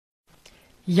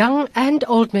Young and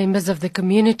old members of the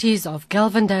communities of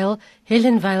Galvandale,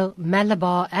 Helenvale,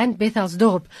 Malabar and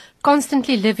Bethelsdorp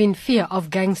constantly live in fear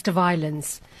of gangster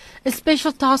violence. A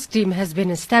special task team has been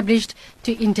established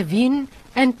to intervene,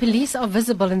 and police are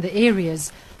visible in the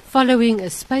areas following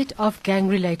a spate of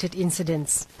gang-related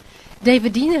incidents.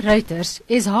 Davidine Ruiters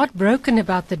is heartbroken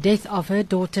about the death of her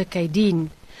daughter Kaidine.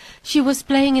 She was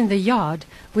playing in the yard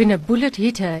when a bullet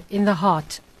hit her in the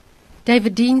heart.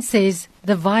 Davidine says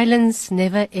the violence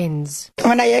never ends.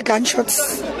 When I hear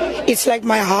gunshots, it's like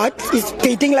my heart is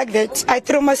beating like that. I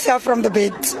throw myself from the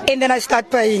bed and then I start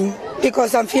praying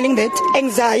because I'm feeling that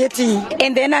anxiety.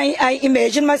 And then I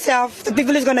imagine myself, the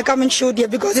people is going to come and shoot here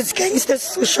because it's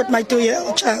gangsters who shot my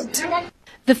 2-year-old child.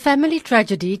 The family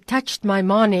tragedy touched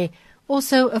Maimane,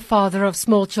 also a father of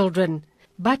small children.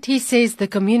 But he says the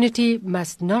community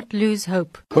must not lose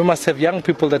hope. We must have young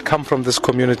people that come from this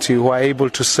community who are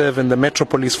able to serve in the Metro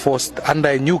Police Force under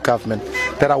a new government,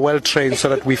 that are well trained, so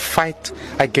that we fight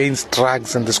against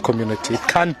drugs in this community. It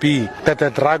can't be that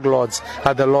the drug lords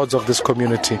are the lords of this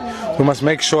community. We must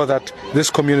make sure that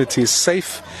this community is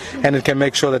safe, and it can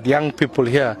make sure that young people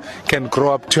here can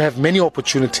grow up to have many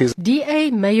opportunities.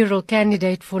 DA mayoral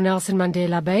candidate for Nelson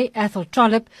Mandela Bay, Athol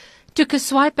Trollip, took a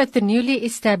swipe at the newly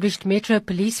established Metro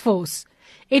Police Force.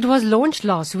 It was launched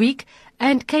last week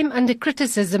and came under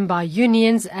criticism by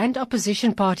unions and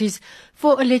opposition parties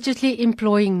for allegedly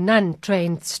employing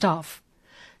non-trained staff.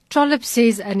 Trollip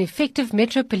says an effective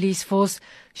Metro Police Force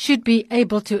should be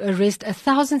able to arrest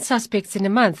 1,000 suspects in a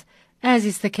month, as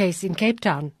is the case in Cape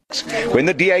Town. When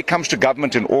the DA comes to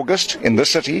government in August in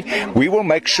this city, we will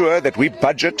make sure that we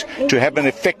budget to have an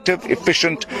effective,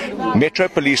 efficient Metro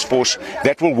Police Force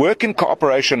that will work in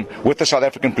cooperation with the South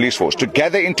African Police Force to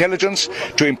gather intelligence,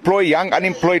 to employ young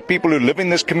unemployed people who live in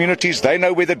these communities. They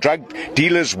know where the drug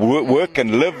dealers work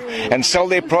and live and sell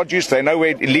their produce. They know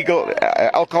where illegal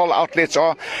alcohol outlets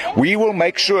are. We will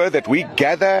make sure that we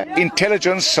gather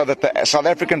intelligence so that the South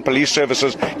African police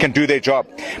services can do their job.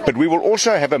 But we will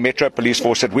also have a Metro Police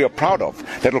Force that we are proud of,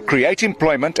 that will create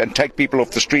employment and take people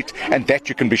off the street, and that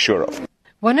you can be sure of.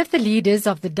 One of the leaders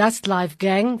of the Dust Life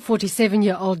gang,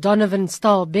 47-year-old Donovan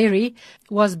Stahl-Berry,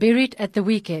 was buried at the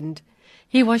weekend.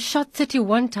 He was shot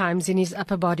 31 times in his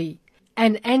upper body.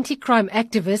 An anti-crime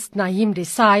activist, Naeem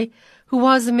Desai, who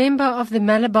was a member of the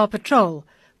Malabar Patrol,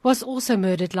 was also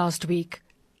murdered last week.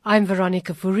 I'm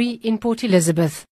Veronica Fourie in Port Elizabeth.